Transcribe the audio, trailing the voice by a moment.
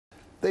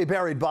They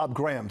buried Bob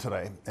Graham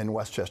today in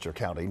Westchester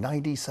County,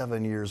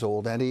 97 years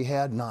old, and he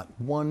had not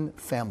one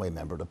family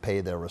member to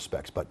pay their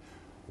respects. But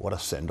what a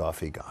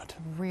send-off he got.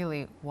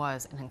 Really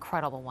was an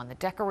incredible one. The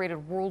decorated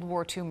World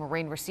War II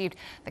Marine received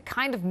the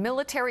kind of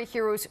military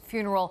hero's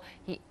funeral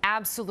he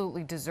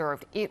absolutely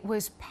deserved. It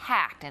was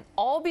packed, and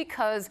all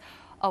because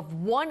of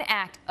one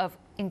act of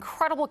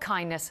incredible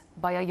kindness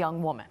by a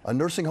young woman. A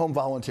nursing home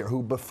volunteer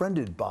who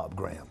befriended Bob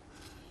Graham.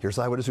 Here's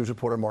Eyewitness News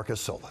reporter Marcus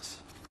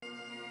Solis.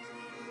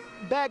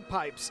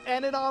 Bagpipes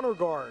and an honor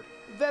guard.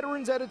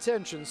 Veterans at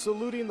attention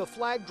saluting the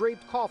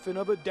flag-draped coffin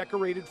of a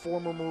decorated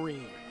former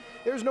Marine.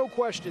 There's no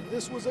question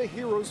this was a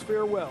hero's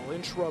farewell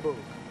in Shrub Oak.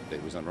 He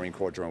was in the Marine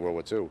Corps during World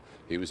War II.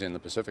 He was in the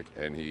Pacific,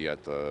 and he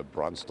had the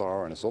Bronze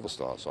Star and a Silver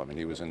Star, so I mean,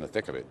 he was in the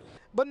thick of it.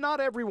 But not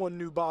everyone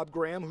knew Bob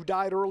Graham, who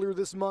died earlier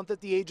this month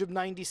at the age of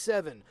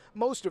 97.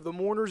 Most of the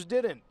mourners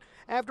didn't.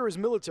 After his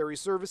military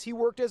service, he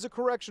worked as a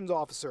corrections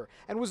officer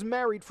and was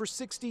married for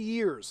 60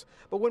 years.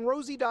 But when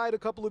Rosie died a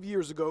couple of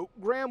years ago,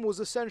 Graham was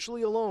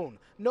essentially alone,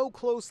 no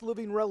close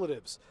living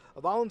relatives.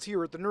 A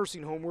volunteer at the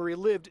nursing home where he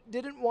lived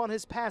didn't want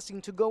his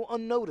passing to go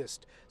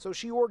unnoticed, so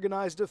she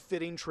organized a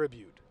fitting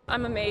tribute.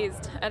 I'm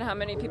amazed at how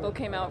many people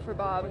came out for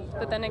Bob,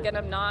 but then again,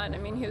 I'm not. I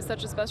mean, he was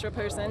such a special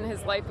person.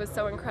 His life was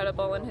so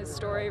incredible, and his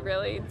story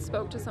really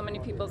spoke to so many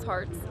people's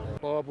hearts.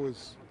 Bob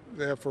was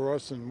there for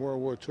us in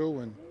World War II,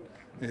 and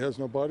he has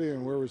nobody,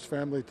 and we're his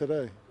family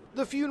today.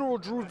 The funeral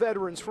drew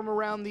veterans from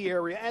around the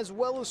area as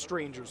well as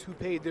strangers who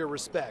paid their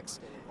respects,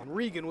 and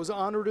Regan was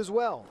honored as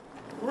well.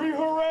 3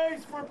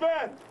 hoorays for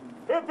Ben!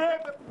 Hip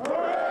hip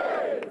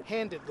hooray!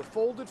 Handed the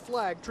folded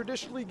flag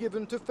traditionally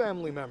given to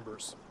family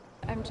members.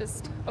 I'm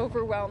just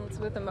overwhelmed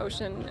with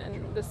emotion,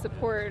 and the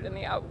support and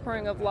the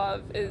outpouring of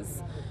love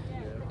it's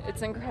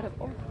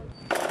incredible.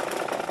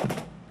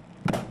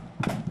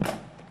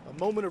 A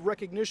moment of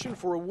recognition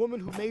for a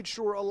woman who made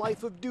sure a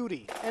life of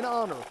duty and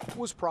honor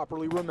was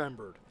properly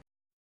remembered.